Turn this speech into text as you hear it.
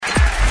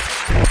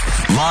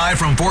Live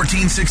from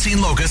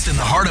 1416 Locust in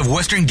the heart of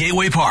Western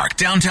Gateway Park,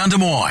 downtown Des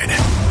Moines.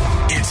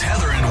 It's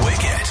Heather and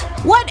Wicket.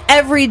 What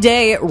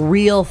everyday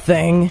real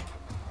thing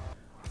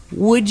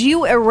would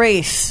you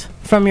erase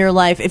from your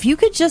life if you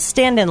could just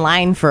stand in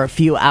line for a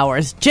few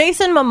hours?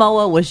 Jason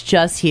Momoa was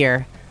just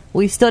here.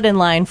 We stood in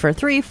line for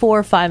 3,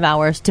 4, 5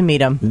 hours to meet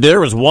him. There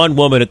was one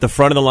woman at the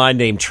front of the line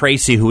named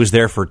Tracy who was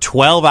there for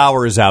 12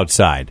 hours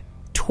outside.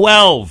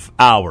 12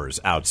 hours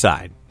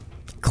outside.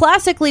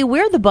 Classically,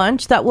 we're the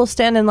bunch that will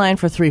stand in line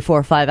for 3,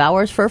 4, 5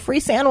 hours for a free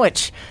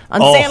sandwich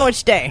on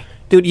Sandwich Day.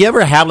 Dude, you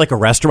ever have like a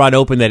restaurant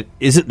open that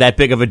isn't that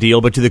big of a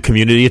deal, but to the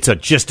community it's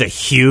just a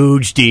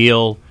huge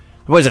deal?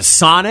 What is it,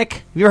 Sonic?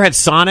 Have you ever had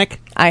Sonic?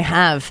 I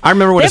have. I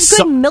remember when they have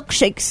good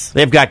milkshakes.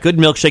 They've got good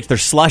milkshakes. Their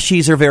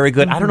slushies are very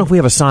good. I don't know if we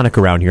have a Sonic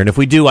around here, and if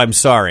we do, I'm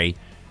sorry.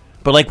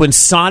 But like when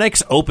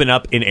Sonics open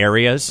up in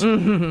areas,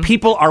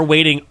 people are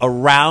waiting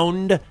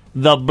around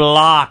the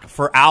block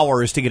for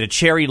hours to get a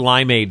cherry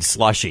limeade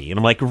slushie. And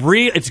I'm like,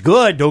 it's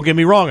good. Don't get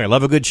me wrong. I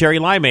love a good cherry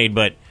limeade,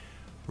 but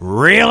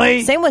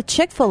really? Same with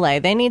Chick-fil-A.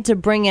 They need to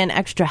bring in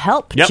extra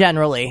help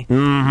generally.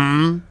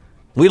 Mm-hmm.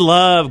 We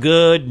love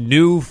good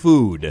new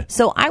food.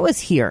 So I was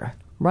here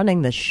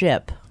running the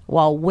ship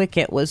while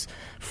Wicket was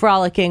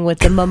frolicking with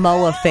the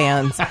Momoa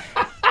fans.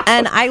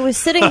 And I was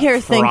sitting here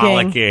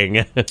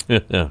thinking,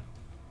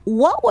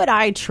 what would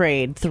I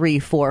trade 3,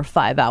 4,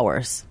 5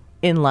 hours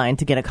in line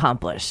to get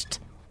accomplished?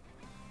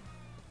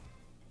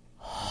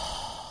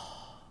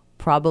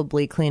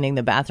 Probably cleaning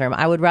the bathroom.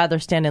 I would rather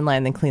stand in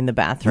line than clean the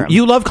bathroom.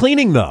 You love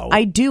cleaning, though.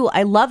 I do.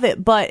 I love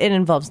it, but it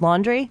involves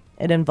laundry.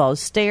 It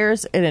involves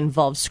stairs. It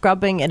involves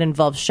scrubbing. It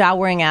involves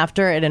showering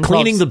after. It involves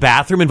cleaning the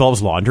bathroom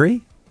involves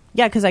laundry?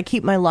 Yeah, because I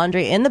keep my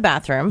laundry in the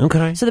bathroom.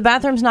 Okay. So the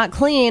bathroom's not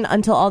clean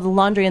until all the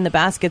laundry in the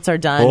baskets are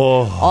done.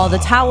 All the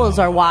towels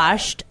are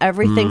washed.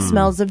 Everything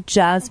smells of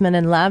jasmine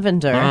and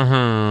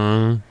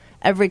lavender.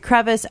 Every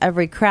crevice,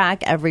 every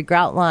crack, every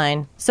grout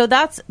line. So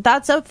that's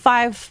a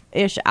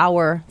 5-ish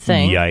hour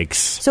thing. Yikes.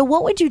 So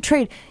what would you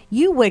trade?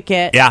 You,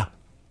 Wicket. Yeah.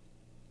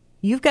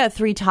 You've got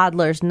 3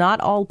 toddlers,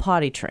 not all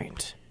potty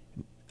trained.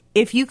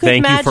 If you could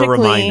Thank you magically, for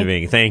reminding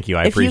me. Thank you.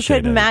 I appreciate it.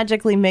 If you could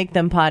magically make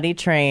them potty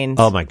trained.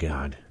 Oh, my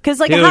God. Because,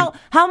 like,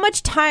 how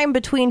much time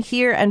between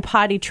here and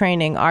potty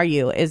training are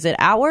you? Is it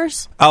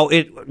hours? Oh,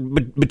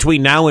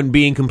 between now and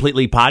being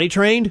completely potty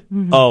trained?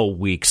 Oh,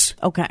 weeks.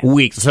 Okay.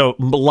 Weeks. So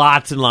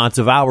lots and lots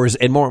of hours.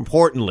 And more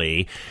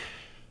importantly,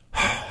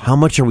 how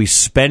much are we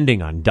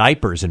spending on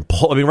diapers and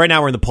I mean, right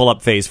now we're in the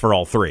pull-up phase for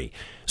all 3.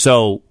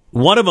 So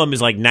one of them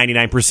is like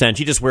 99%.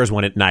 She just wears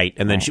one at night.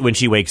 And then when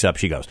she wakes up,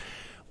 she goes.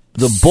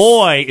 The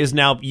boy is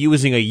now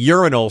using a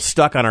urinal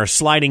stuck on our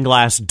sliding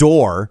glass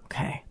door.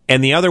 Okay.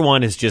 And the other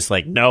one is just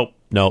like, nope,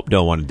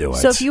 don't want to do it.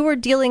 So if you were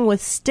dealing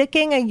with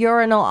sticking a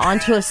urinal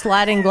onto a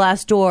sliding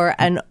glass door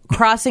and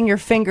crossing your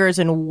fingers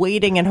and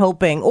waiting and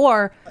hoping,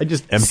 or I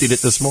just emptied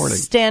it this morning.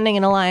 Standing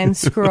in a line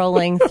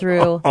scrolling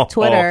through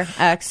Twitter,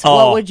 X,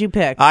 what would you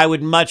pick? I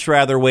would much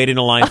rather wait in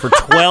a line for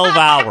 12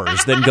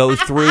 hours than go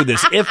through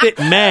this. If it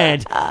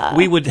meant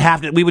we would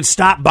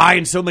stop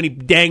buying so many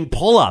dang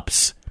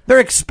pull-ups. They're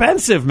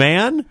expensive,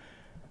 man.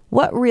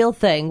 What real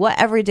thing,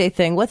 what everyday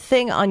thing, what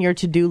thing on your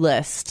to-do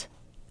list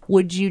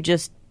would you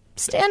just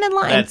stand in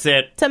line That's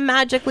it. to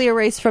magically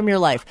erase from your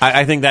life?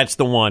 I think that's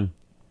the one.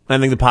 I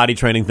think the potty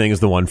training thing is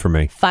the one for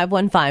me.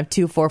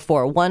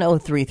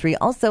 515-244-1033.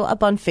 Also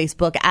up on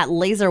Facebook at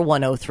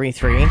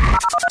Laser1033.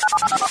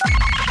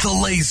 The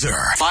Laser.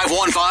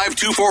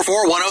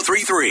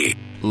 515-244-1033.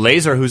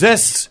 Laser, who's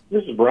this?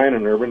 This is Brian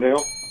in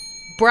Urbandale.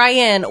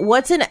 Brian,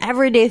 what's an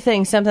everyday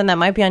thing, something that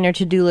might be on your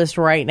to-do list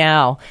right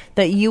now,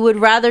 that you would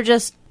rather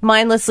just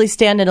mindlessly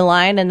stand in a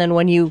line and then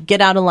when you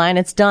get out of line,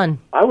 it's done?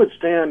 I would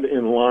stand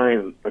in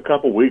line a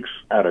couple weeks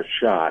at a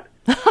shot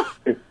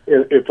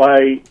if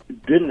I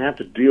didn't have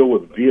to deal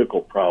with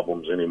vehicle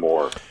problems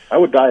anymore. I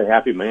would die a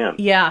happy man.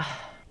 Yeah.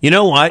 You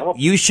know what?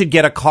 You should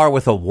get a car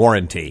with a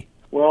warranty.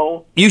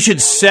 Well, you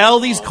should sell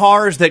these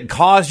cars that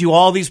cause you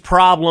all these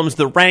problems,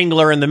 the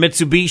Wrangler and the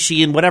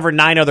Mitsubishi and whatever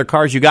 9 other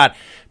cars you got.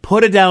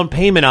 Put a down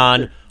payment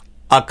on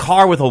a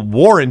car with a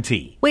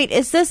warranty. Wait,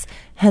 is this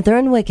Heather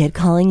and Wicket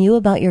calling you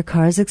about your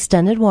car's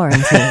extended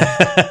warranty?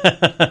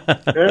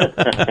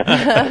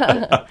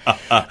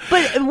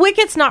 But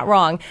Wicket's not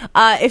wrong.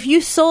 If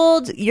you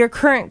sold your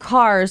current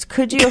cars,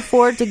 could you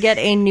afford to get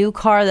a new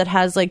car that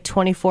has like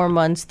 24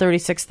 months,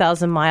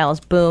 36,000 miles?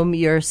 Boom,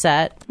 you're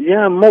set.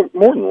 Yeah, more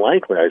than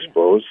likely, I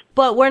suppose.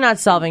 But we're not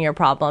solving your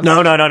problem.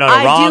 No.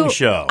 Wrong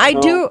show. I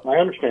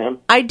understand.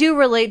 I do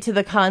relate to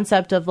the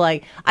concept of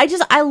like,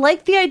 I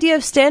like the idea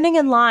of standing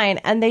in line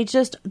and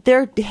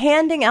they're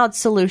handing out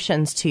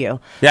solutions to you.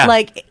 Yeah.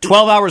 Like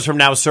 12 hours from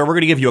now, sir, we're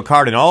going to give you a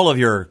card and all of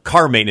your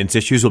car maintenance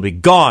issues will be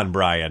gone,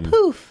 Brian.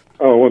 Poof.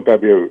 Oh, wouldn't that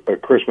be a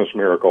Christmas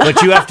miracle?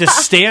 But you have to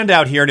stand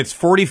out here, and it's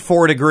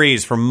 44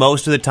 degrees for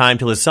most of the time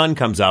till the sun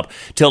comes up,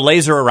 till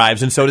Laser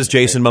arrives, and so does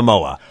Jason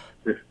Momoa.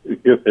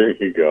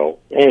 There you go.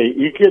 Hey,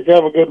 you kids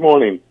have a good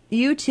morning.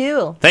 You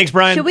too. Thanks,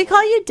 Brian. Should we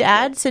call you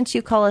Dad since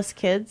you call us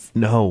kids?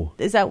 No.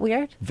 Is that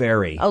weird?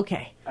 Very.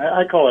 Okay.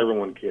 I call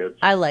everyone kids.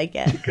 I like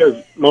it.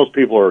 Because most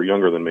people are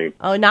younger than me.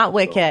 Oh, not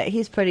Wicket.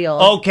 He's pretty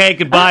old. Okay,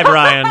 goodbye,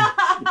 Brian.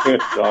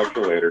 Talk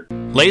to you later.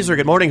 Laser,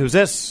 good morning. Who's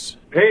this?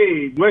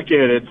 Hey,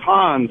 Wicked, it's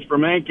Hans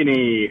from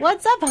Ankeny.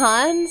 What's up,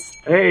 Hans?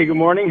 Hey, good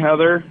morning,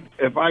 Heather.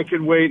 If I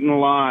could wait in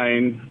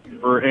line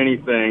for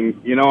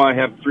anything, I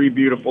have 3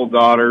 beautiful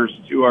daughters,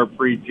 2 are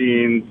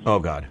preteens. Oh,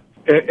 God.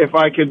 If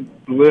I could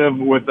live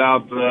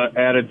without the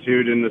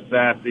attitude and the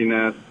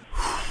sassiness,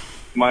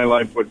 my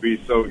life would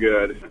be so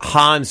good.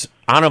 Hans,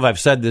 I don't know if I've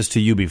said this to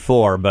you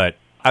before, but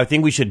I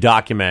think we should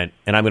document,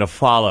 and I'm going to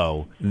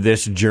follow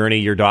this journey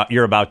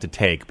you're about to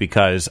take,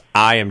 because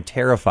I am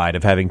terrified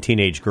of having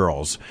teenage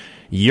girls.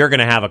 You're going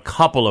to have a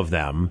couple of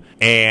them,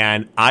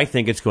 and I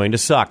think it's going to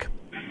suck.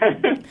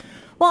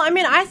 Well, I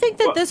mean, I think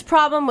that this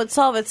problem would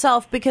solve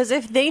itself, because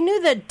if they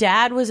knew that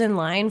Dad was in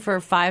line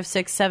for 5,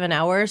 6, 7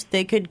 hours,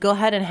 they could go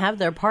ahead and have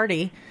their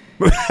party.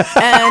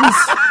 And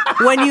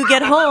when you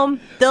get home,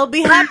 they'll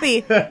be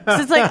happy. So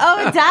it's like,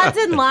 oh, Dad's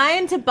in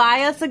line to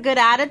buy us a good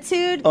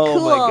attitude? Oh,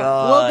 cool. my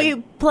God. We'll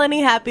be plenty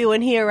happy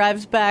when he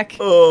arrives back.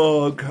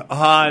 Oh,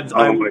 Hans.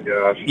 Oh, my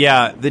gosh.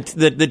 Yeah,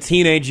 the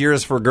teenage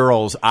years for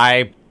girls,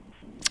 I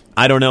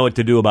don't know what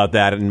to do about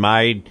that, and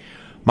my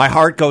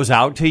heart goes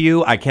out to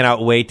you. I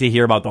cannot wait to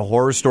hear about the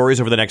horror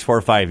stories over the next 4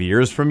 or 5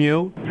 years from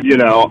you.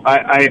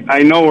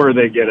 I know where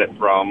they get it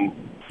from,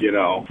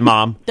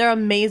 Mom. Their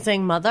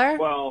amazing mother.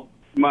 Well,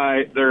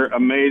 they're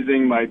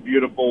amazing. My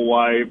beautiful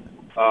wife,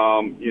 she's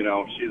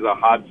a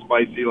hot,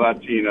 spicy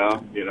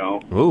Latina,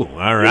 Ooh,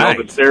 all right.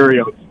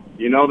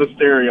 You know the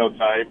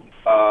stereotype.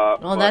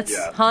 Well, that's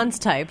yeah. Hans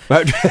type.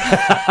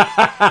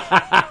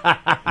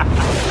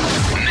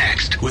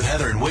 Next, with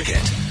Heather and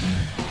Wicket.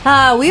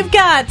 We've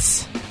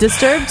got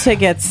Disturbed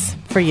tickets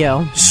for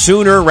you.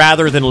 Sooner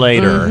rather than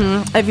later.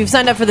 Mm-hmm. If you've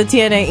signed up for the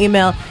TNA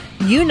email,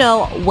 you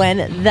know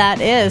when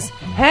that is.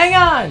 Hang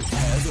on.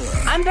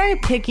 I'm very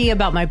picky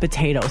about my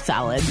potato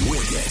salad.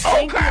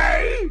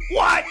 Okay.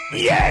 What?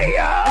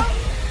 Yeah.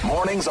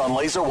 Mornings on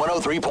Laser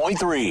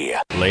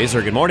 103.3.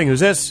 Laser, good morning.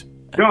 Who's this?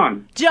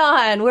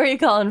 John, where are you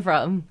calling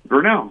from?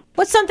 Brunel.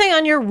 What's something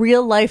on your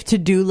real life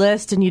to-do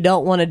list and you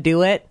don't want to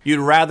do it? You'd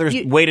rather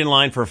wait in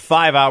line for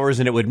 5 hours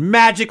and it would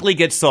magically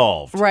get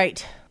solved.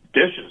 Right.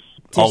 Dishes.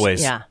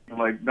 Always. Yeah.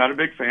 Like, not a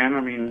big fan.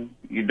 I mean,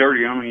 you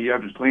dirty them, you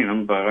have to clean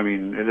them, but, I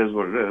mean, it is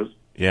what it is.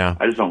 Yeah.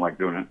 I just don't like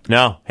doing it.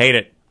 No, hate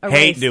it. Erased.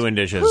 Hate doing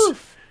dishes.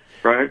 Oof.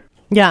 Right?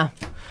 Yeah.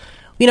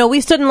 We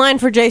stood in line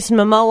for Jason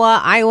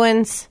Momoa,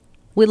 Iowans.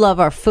 We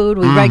love our food.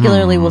 We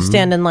regularly will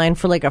stand in line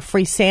for like a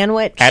free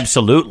sandwich.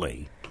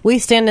 Absolutely. We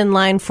stand in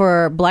line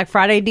for Black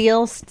Friday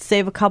deals,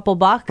 save a couple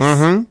bucks.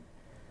 Mm-hmm.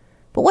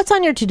 But what's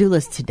on your to-do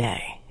list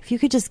today? If you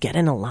could just get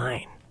in a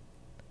line.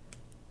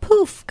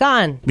 Poof,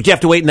 gone. But you have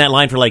to wait in that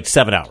line for like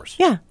 7 hours.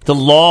 Yeah. It's a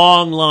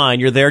long line.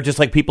 You're there just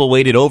like people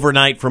waited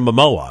overnight from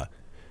Momoa.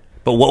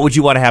 But what would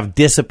you want to have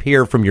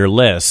disappear from your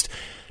list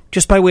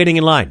just by waiting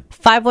in line?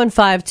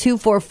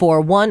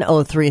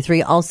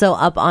 515-244-1033. Also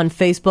up on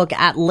Facebook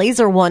at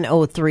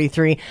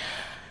Laser1033.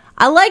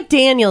 I like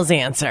Daniel's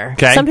answer.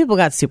 Okay. Some people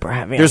got super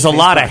heavy. There's on a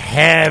lot Facebook. of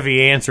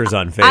heavy answers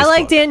on Facebook. I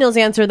like Daniel's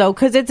answer, though,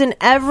 because it's an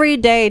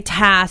everyday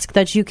task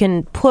that you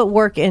can put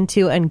work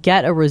into and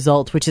get a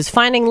result, which is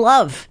finding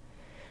love.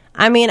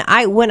 I mean,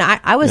 I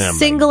was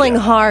singling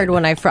hard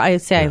when I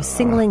was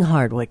singling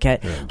hard,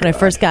 Wicket, when I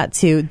first got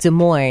to Des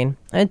Moines.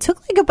 And it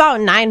took like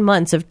about 9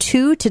 months of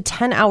 2 to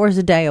 10 hours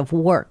a day of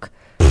work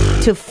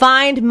to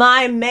find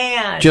my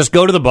man. Just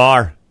go to the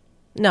bar.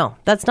 No,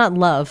 that's not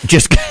love.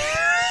 Just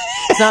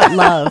It's not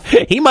love.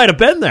 He might have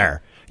been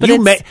there. But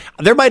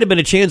There might have been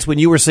a chance when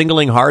you were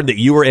singling hard that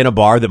you were in a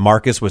bar that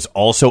Marcus was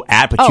also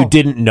at, but you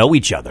didn't know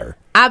each other.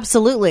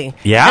 Absolutely.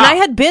 Yeah. And I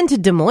had been to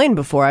Des Moines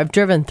before. I've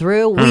driven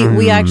through.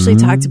 We actually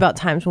talked about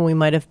times when we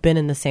might have been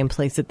in the same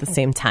place at the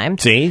same time.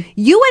 See?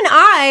 You and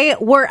I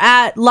were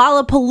at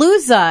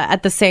Lollapalooza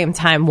at the same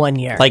time one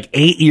year. Like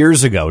 8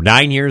 years ago,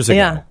 9 years ago.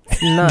 Yeah.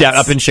 Nuts.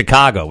 Up in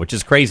Chicago, which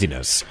is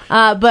craziness.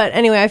 But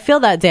anyway, I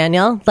feel that,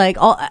 Danielle. Like,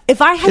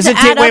 if I had to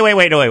add up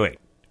Wait.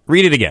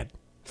 Read it again.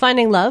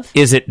 Finding love.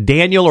 Is it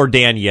Daniel or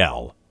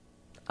Danielle?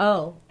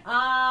 Oh.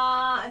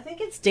 I think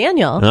it's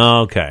Daniel.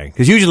 Okay.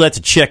 Because usually that's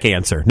a chick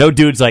answer. No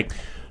dude's like,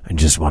 I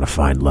just want to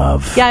find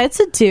love. Yeah, it's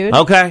a dude.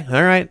 Okay.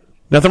 All right.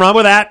 Nothing wrong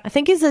with that. I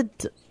think he's a...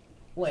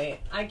 Wait,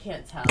 I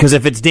can't tell. Because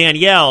if it's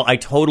Danielle, I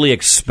totally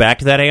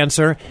expect that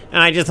answer.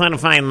 And I just want to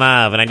find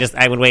love. And I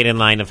would wait in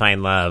line to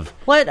find love.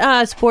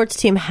 What sports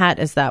team hat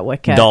is that,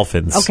 Wicket?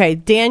 Dolphins. Okay,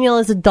 Daniel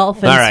is a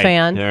Dolphins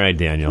fan. All right,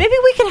 Daniel. Maybe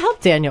we can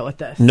help Daniel with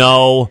this.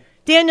 No.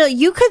 Daniel,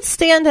 you could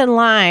stand in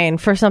line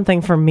for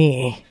something for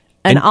me,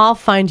 and I'll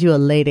find you a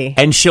lady.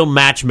 And she'll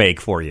matchmake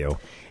for you.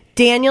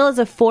 Daniel is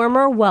a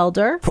former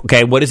welder.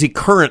 Okay, what is he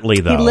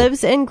currently, though? He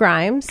lives in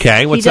Grimes.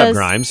 Okay, what's up,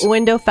 Grimes?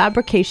 Window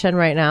fabrication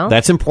right now.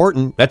 That's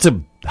important. That's a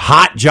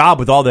hot job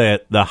with all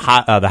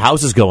the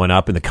houses going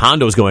up and the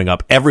condos going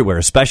up everywhere,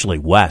 especially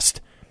west.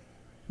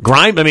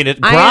 Grimes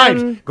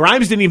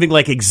didn't even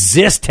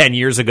exist 10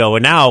 years ago,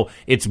 and now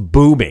it's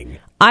booming.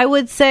 I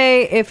would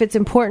say if it's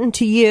important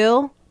to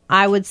you,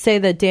 I would say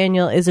that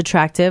Daniel is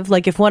attractive.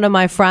 Like if one of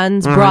my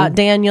friends brought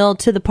Daniel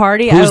to the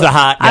party, Who's the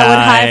hot guy? I would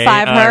high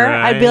five her.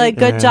 Right. I'd be like,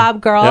 "Good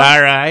job, girl."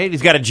 All right.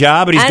 He's got a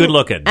job and he's good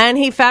looking. And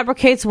he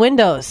fabricates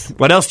windows.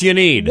 What else do you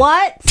need?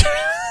 What?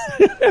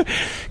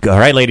 All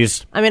right,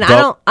 ladies. I mean,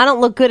 Go. I don't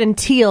look good in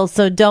teal,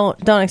 so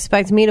don't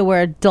expect me to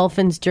wear a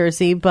Dolphins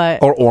jersey,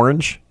 but Or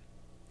orange.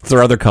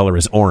 Their other color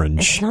is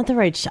orange. it's not the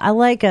right I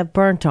like a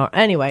burnt orange.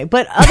 Anyway,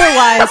 but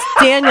otherwise,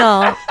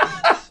 Daniel,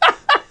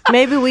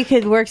 maybe we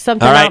could work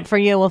something All right. out for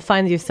you. We'll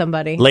find you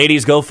somebody.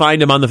 Ladies, go find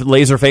him on the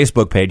Laser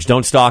Facebook page.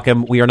 Don't stalk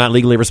him. We are not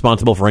legally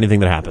responsible for anything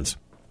that happens.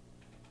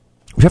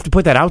 We have to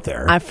put that out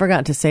there. I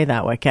forgot to say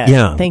that, Wicket.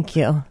 Yeah. Thank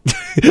you.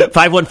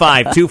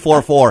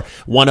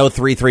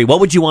 515-244-1033. What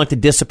would you want to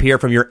disappear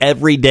from your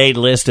everyday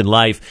list in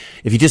life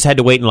if you just had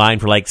to wait in line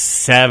for like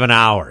 7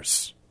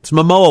 hours? It's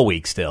Momoa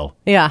week still.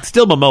 Yeah.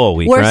 Still Momoa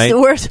week, right?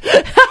 We're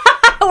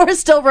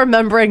still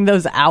remembering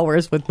those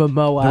hours with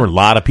Momoa. There were a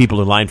lot of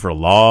people in line for a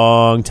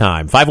long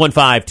time.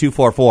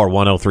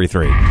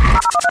 515-244-1033.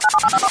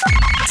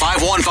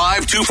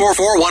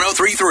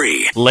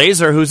 515-244-1033.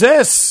 Laser, who's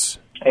this?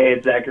 Hey,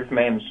 it's Zachary from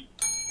Ames.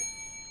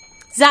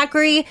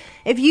 Zachary,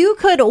 if you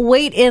could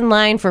wait in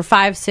line for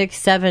 5, 6,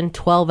 7,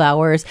 12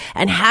 hours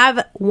and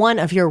have one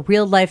of your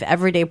real life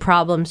everyday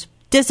problems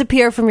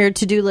disappear from your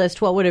to-do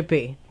list, what would it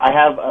be? I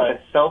have a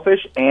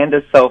selfish and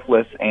a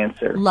selfless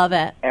answer. Love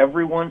it.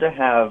 Everyone to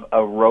have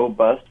a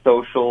robust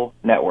social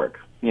network.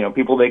 You know,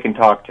 people they can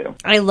talk to.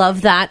 I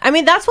love that. I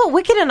mean, that's what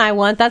Wicked and I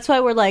want. That's why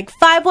we're like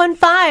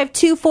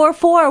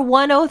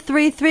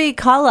 515-244-1033.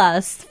 Call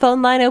us.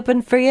 Phone line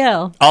open for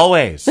you.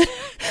 Always.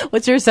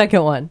 What's your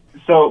second one?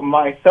 So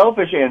my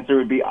selfish answer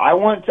would be I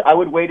would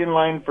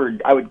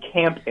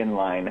camp in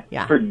line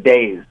for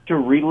days to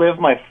relive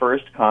my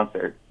first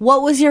concert.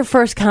 What was your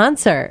first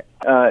concert?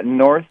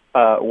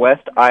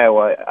 West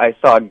Iowa. I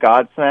saw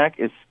Godsmack,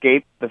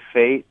 Escape the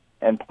Fate,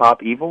 and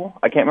Pop Evil.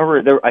 I can't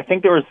remember. I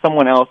think there was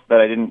someone else that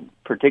I didn't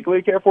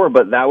particularly care for,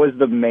 but that was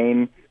the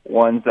main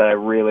ones that I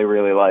really,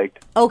 really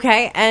liked.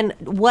 Okay, and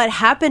what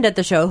happened at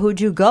the show?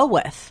 Who'd you go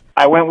with?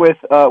 I went with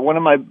one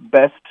of my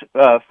best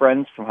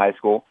friends from high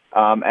school,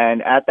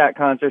 and at that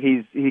concert,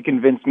 he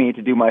convinced me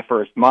to do my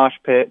first mosh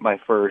pit, my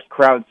first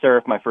crowd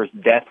surf, my first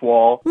death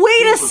wall.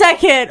 Wait a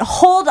second.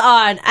 Hold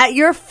on. At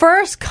your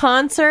first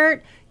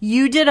concert,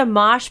 you did a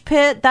mosh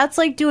pit? That's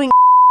like doing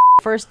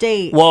first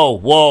date. Whoa,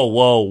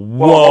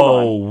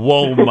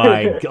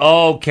 my.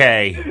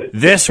 Okay.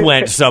 This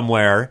went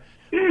somewhere.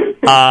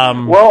 I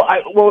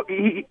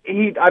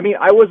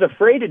was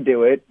afraid to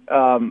do it,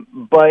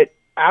 but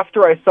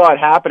after I saw it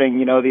happening,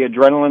 you know, the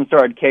adrenaline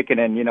started kicking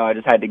and, you know, I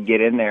just had to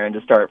get in there and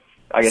just start,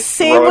 I guess,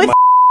 Same with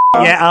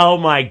Yeah, oh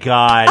my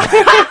God.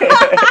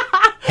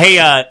 Hey,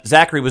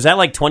 Zachary, was that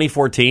like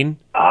 2014?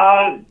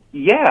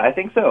 Yeah, I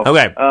think so.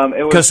 Okay.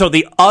 It was so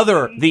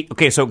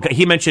so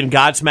he mentioned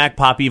Godsmack,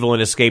 Pop Evil,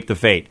 and Escape the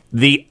Fate.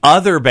 The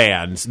other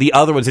ones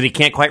that he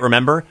can't quite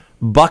remember,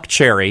 Buck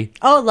Cherry.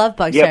 Oh, love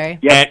Buck Cherry.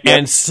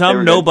 And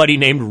some nobody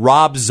named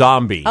Rob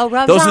Zombie. Oh,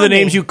 Rob Those Zombie. are the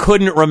names you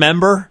couldn't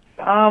remember?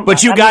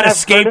 But you got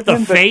Escape the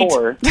Fate?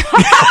 Well,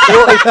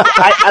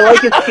 I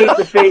like Escape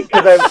the Fate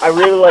because I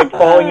really like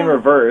Falling in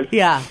Reverse.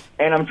 Yeah.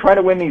 And I'm trying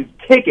to win these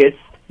tickets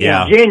in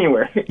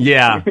January.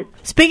 Yeah.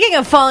 Speaking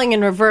of Falling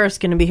in Reverse,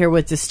 going to be here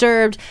with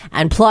Disturbed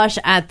and Plush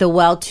at the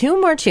Well.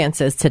 2 more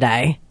chances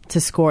today to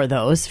score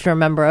those. If you're a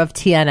member of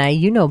TNA,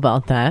 you know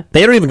about that.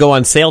 They don't even go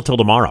on sale till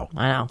tomorrow.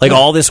 I know. Like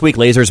all this week,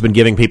 Laser's been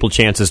giving people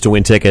chances to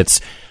win tickets.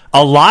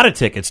 A lot of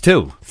tickets,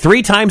 too.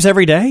 3 times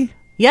every day?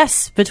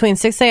 Yes, between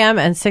 6 a.m.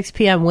 and 6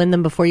 p.m. Win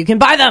them before you can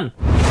buy them.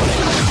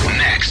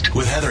 Next,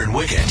 with Heather and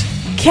Wicket.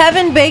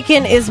 Kevin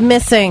Bacon is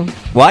missing.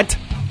 What?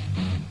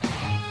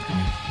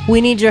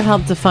 We need your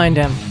help to find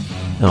him.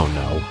 Oh,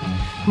 no.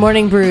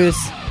 Morning Brews,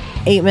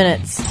 8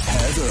 minutes.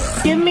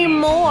 Heather. Give me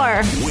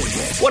more.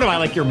 Wicket. What am I,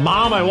 like your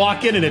mom? I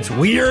walk in and it's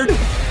weird?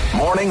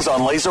 Mornings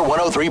on Laser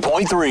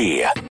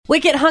 103.3.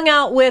 Wicket hung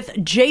out with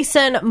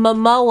Jason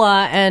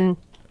Momoa, and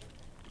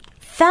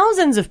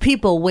thousands of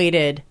people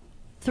waited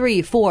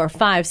 3, 4,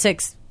 5,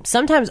 6,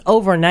 sometimes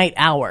overnight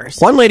hours.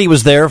 One lady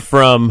was there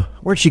from,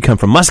 where'd she come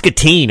from?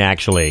 Muscatine,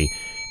 actually,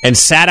 and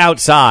sat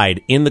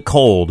outside in the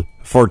cold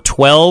for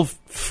 12,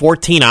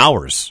 14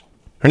 hours.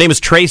 Her name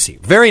is Tracy.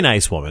 Very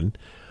nice woman.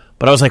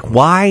 But I was like,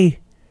 why?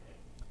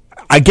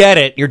 I get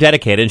it. You're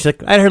dedicated. And she's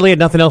like, I really had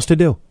nothing else to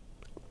do.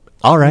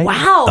 All right.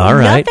 Wow. All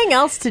right. Nothing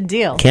else to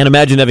do. Can't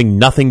imagine having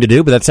nothing to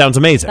do, but that sounds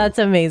amazing. That's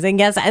amazing.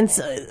 Yes. And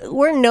so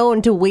we're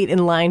known to wait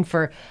in line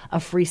for a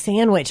free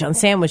sandwich on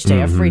Sandwich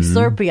Day, a free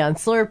Slurpee on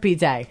Slurpee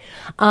Day.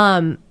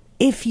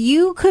 If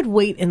you could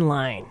wait in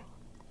line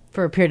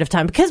for a period of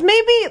time, because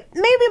maybe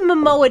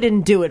Momoa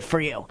didn't do it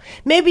for you.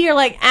 Maybe you're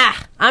like,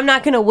 I'm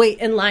not going to wait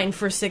in line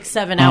for 6,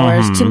 7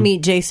 hours to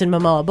meet Jason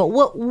Momoa. But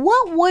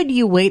what would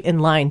you wait in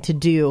line to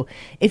do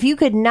if you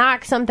could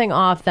knock something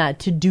off that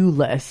to-do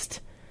list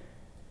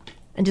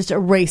and just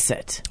erase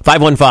it?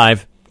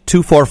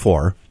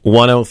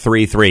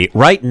 515-244-1033.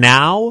 Right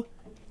now,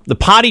 the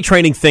potty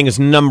training thing is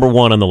number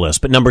 1 on the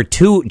list. But number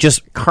 2,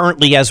 just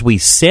currently as we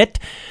sit,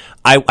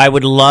 I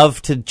would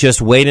love to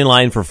just wait in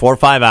line for 4 or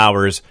 5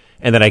 hours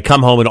and then I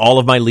come home and all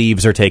of my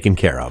leaves are taken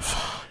care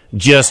of.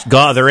 Just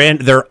go. They're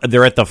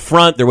at the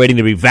front. They're waiting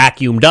to be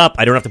vacuumed up.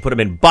 I don't have to put them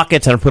in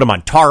buckets. I don't put them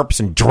on tarps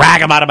and drag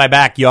them out of my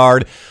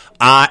backyard.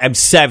 I have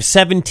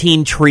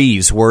 17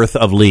 trees worth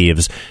of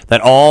leaves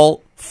that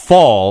all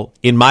fall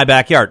in my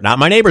backyard, not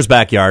my neighbor's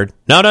backyard.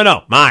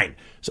 No, mine.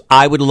 So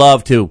I would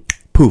love to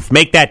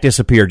make that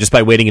disappear just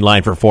by waiting in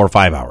line for 4 or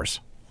 5 hours.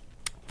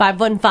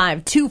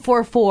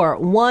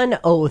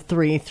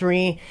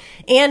 515-244-1033.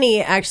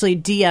 Annie actually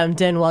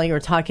DM'd in while you were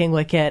talking,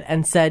 Wicket,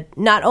 and said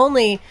not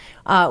only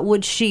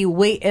would she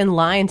wait in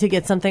line to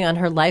get something on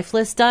her life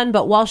list done,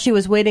 but while she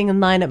was waiting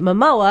in line at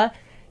Momoa,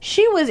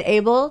 she was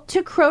able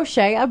to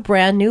crochet a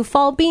brand new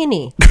fall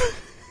beanie.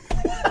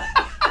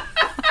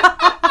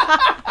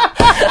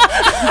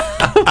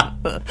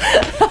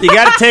 You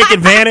got to take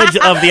advantage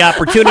of the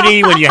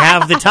opportunity when you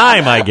have the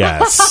time, I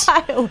guess.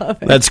 I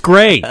love it. That's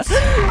great. The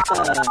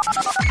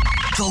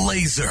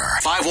Laser.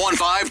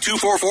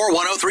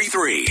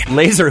 515-244-1033.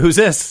 Laser, who's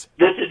this?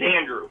 This is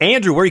Andrew.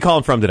 Andrew, where are you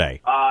calling from today?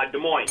 Des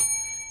Moines.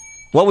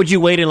 What would you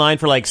wait in line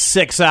for like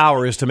 6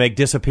 hours to make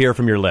disappear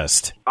from your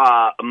list?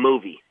 A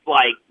movie.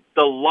 Like,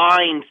 the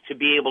lines to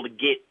be able to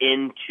get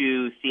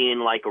into seeing,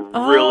 like, a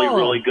really,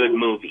 really good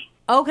movie.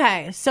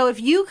 Okay, so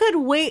if you could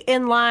wait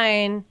in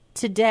line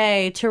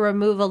today to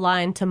remove a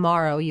line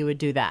tomorrow, you would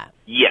do that?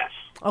 Yes.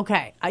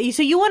 Okay,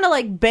 so you want to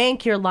like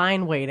bank your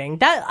line waiting.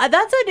 That's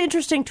an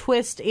interesting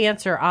twist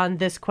answer on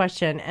this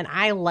question, and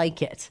I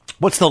like it.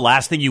 What's the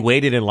last thing you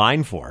waited in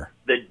line for?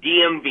 The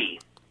DMV.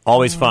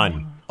 Always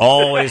fun.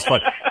 Always fun.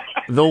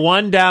 The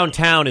one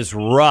downtown is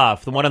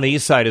rough. The one on the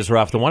east side is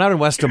rough. The one out in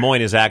West Des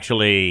Moines is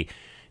actually,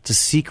 it's a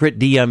secret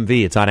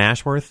DMV. It's on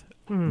Ashworth.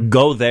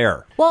 Go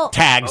there. Well,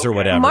 tags or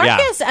whatever.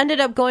 Marcus ended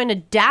up going to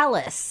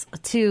Dallas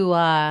to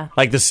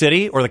like the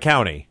city or the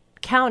county?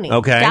 County.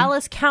 Okay.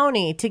 Dallas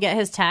County to get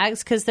his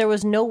tags because there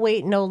was no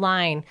wait, no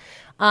line.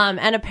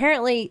 And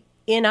apparently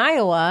in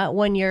Iowa,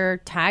 when you're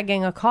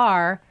tagging a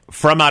car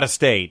from out of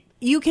state,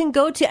 you can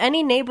go to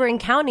any neighboring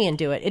county and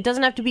do it. It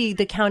doesn't have to be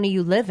the county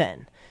you live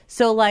in.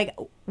 So like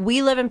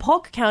we live in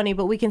Polk County,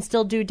 but we can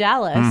still do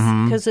Dallas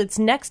because it's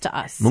next to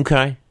us.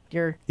 Okay.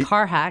 Your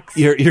car hacks.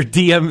 Your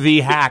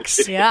DMV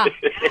hacks. Yeah.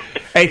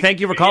 Hey, thank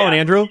you for calling,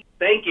 Andrew.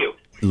 Thank you.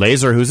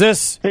 Laser, who's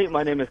this? Hey,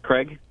 my name is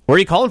Craig. Where are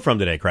you calling from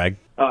today, Craig?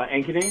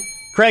 Ankeny.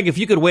 Craig, if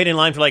you could wait in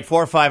line for like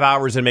 4 or 5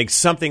 hours and make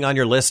something on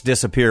your list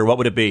disappear, what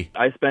would it be?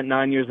 I spent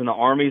 9 years in the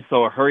Army,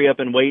 so a hurry up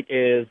and wait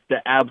is the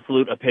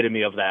absolute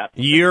epitome of that.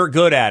 You're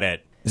good at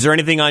it. Is there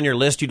anything on your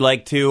list you'd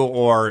like to,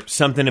 or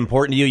something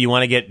important to you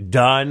want to get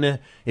done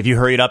if you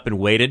hurried up and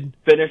waited?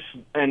 Finish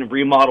and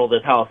remodel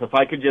this house. If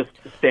I could just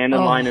stand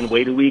in line and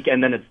wait a week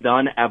and then it's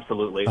done,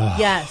 absolutely.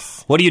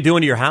 Yes. What are you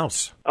doing to your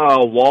house?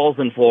 Walls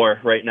and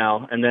floor right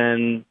now, and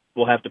then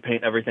we'll have to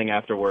paint everything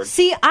afterwards.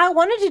 See, I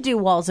wanted to do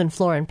walls and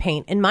floor and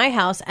paint in my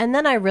house, and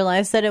then I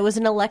realized that it was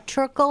an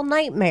electrical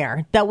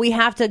nightmare, that we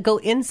have to go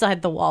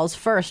inside the walls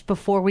first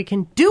before we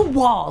can do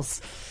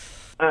walls.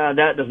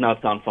 That does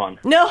not sound fun.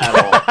 No. At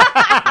all.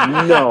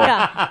 No.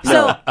 Yeah.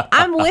 So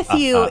I'm with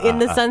you in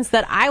the sense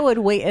that I would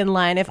wait in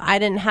line if I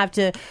didn't have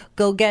to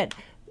go get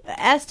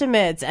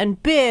estimates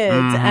and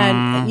bids.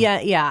 And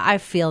yeah, I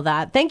feel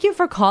that. Thank you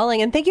for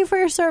calling, and thank you for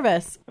your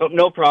service. Oh,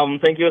 no problem.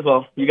 Thank you as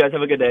well. You guys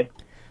have a good day.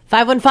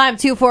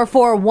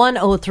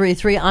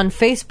 515-244-1033 on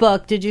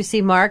Facebook. Did you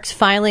see Mark's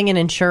filing an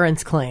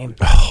insurance claim?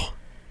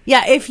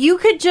 Yeah, if you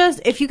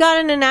got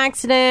in an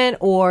accident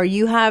or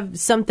you have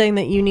something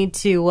that you need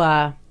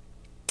to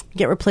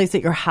get replaced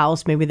at your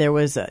house, maybe there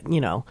was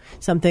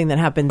something that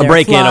happened there, a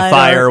break-in, a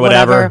fire, or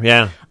whatever.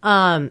 Yeah.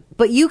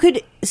 But you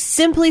could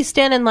simply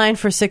stand in line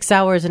for 6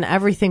 hours and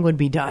everything would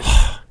be done.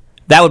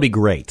 That would be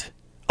great.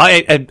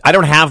 I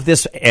don't have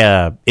this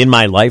in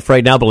my life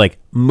right now, but like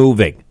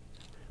moving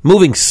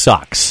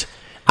sucks.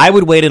 I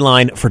would wait in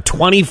line for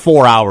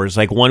 24 hours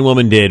like one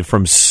woman did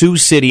from Sioux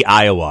City,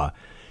 Iowa.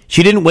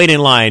 She didn't wait in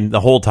line the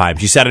whole time.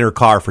 She sat in her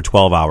car for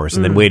 12 hours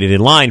and then waited in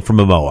line for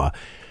Momoa.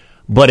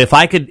 But if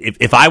I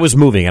was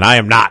moving, and I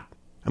am not,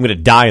 I'm going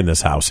to die in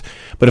this house.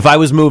 But if I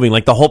was moving,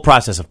 like the whole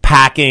process of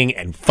packing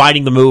and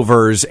finding the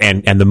movers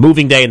and the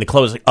moving day and the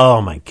clothes, like,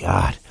 oh my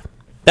God.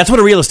 That's what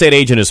a real estate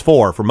agent is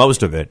for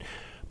most of it.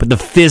 But the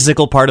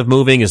physical part of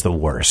moving is the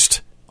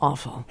worst.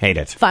 Awful. Hate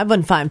it.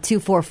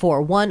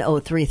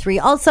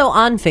 515-244-1033. Also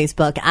on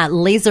Facebook at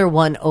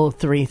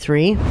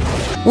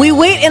Laser1033. We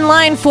wait in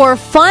line for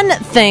fun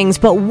things,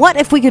 but what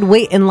if we could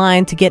wait in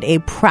line to get a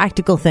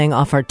practical thing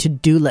off our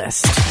to-do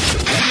list?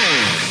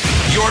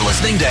 You're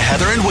listening to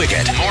Heather and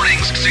Wicket.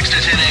 Mornings 6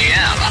 to 10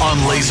 a.m.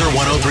 on Laser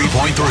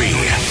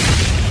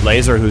 103.3.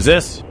 Laser, who's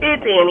this? It's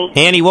Annie.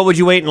 Annie, what would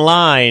you wait in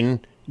line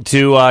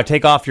to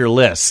take off your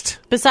list?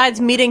 Besides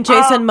meeting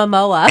Jason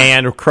Momoa.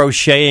 And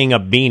crocheting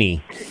a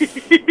beanie.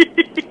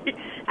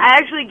 I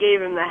actually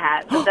gave him the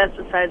hat, but that's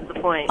besides the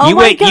point. Oh you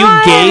my God.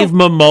 You gave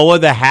Momoa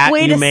the hat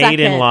Wait you a made second.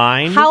 in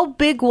line? How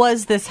big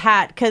was this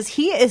hat? Because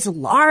he is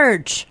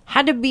large.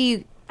 Had to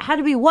be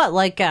what,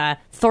 like a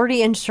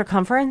 30-inch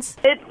circumference?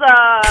 It's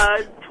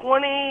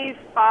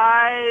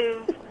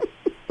 25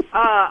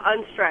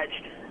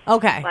 unstretched.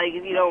 Okay. Like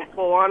if you don't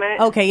pull on it.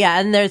 Okay, yeah,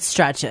 and there's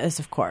stretches,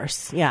 of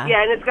course. Yeah.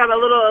 Yeah, and it's got a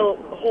little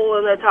hole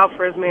in the top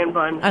for his man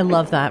bun. I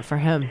love that for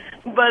him.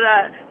 But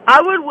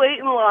I would wait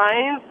in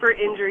line for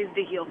injuries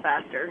to heal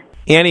faster.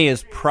 Annie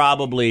is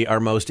probably our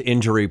most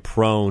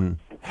injury-prone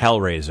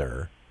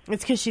Hellraiser.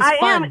 It's because she's I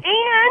fun. am, and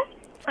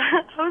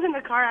I was in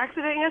a car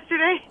accident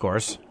yesterday. Of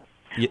course.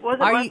 It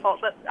wasn't my fault.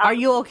 But Are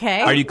you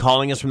okay? Are you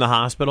calling us from the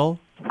hospital?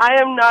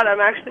 I am not. I'm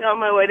actually on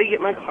my way to get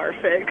my car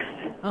fixed.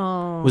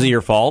 Oh. Was it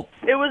your fault?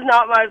 It was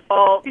not my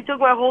fault. He took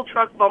my whole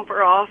truck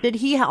bumper off. Did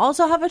he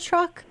also have a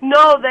truck?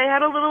 No, they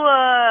had a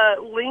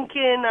little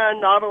Lincoln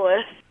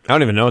Nautilus. I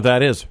don't even know what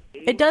that is.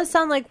 It does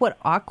sound like what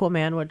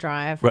Aquaman would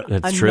drive.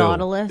 That's a true.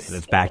 Nautilus.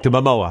 It's back to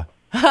Momoa.